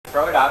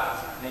throw it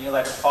up, and then you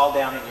let it fall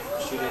down and you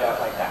shoot it out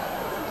like that.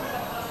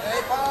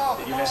 Hey, Paul.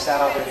 Did you miss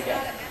that? I'll do it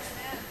again.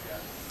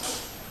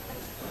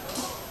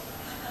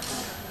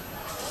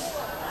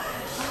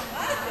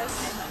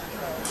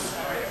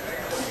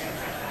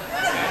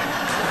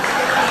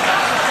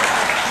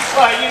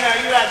 Well, you know,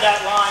 you had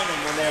that line in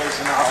your nose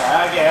and all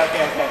that.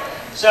 Okay.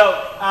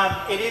 So,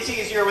 it is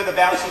easier with a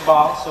bouncy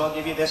ball, so I'll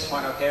give you this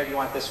one, okay? Or do you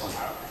want this one?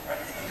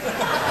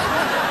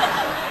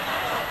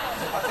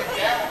 I'll take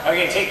that one.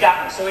 Okay, take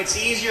that one. So it's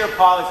easier,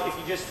 Paul, if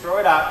you just throw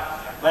it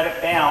up, let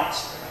it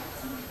bounce.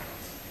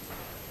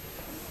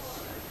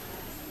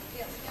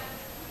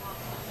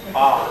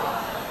 Oh.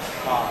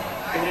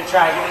 Give it a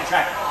try,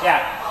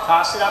 Yeah,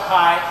 toss it up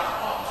high,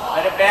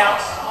 let it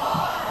bounce.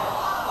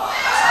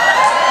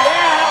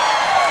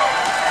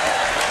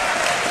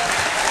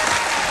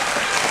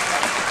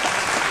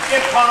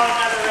 Give Paul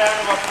another round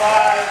of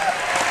applause.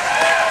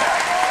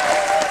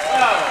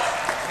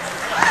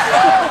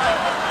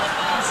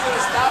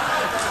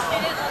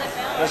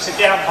 Go sit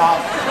down, Paul.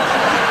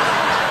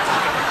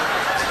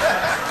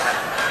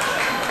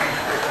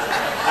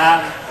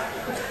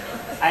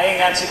 I think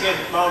that's a good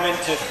moment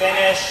to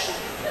finish.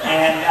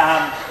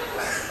 And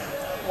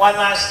one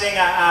last thing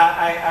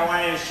I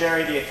wanted to share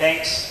with you.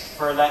 Thanks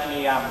for letting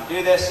me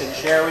do this and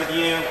share with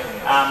you.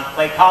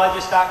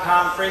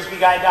 Playcolleges.com,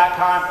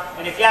 frisbeeguy.com,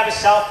 and if you have a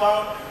cell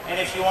phone and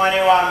if you want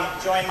to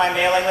join my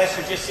mailing list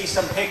or just see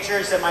some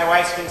pictures that my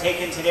wife's been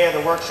taking today of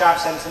the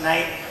workshops and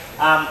tonight,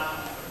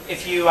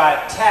 if you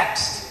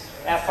text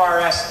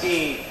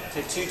FRSB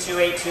to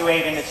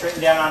 22828 and it's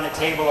written down on the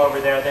table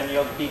over there, then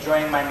you'll be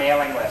joining my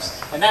mailing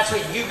list. And that's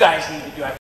what you guys need to do.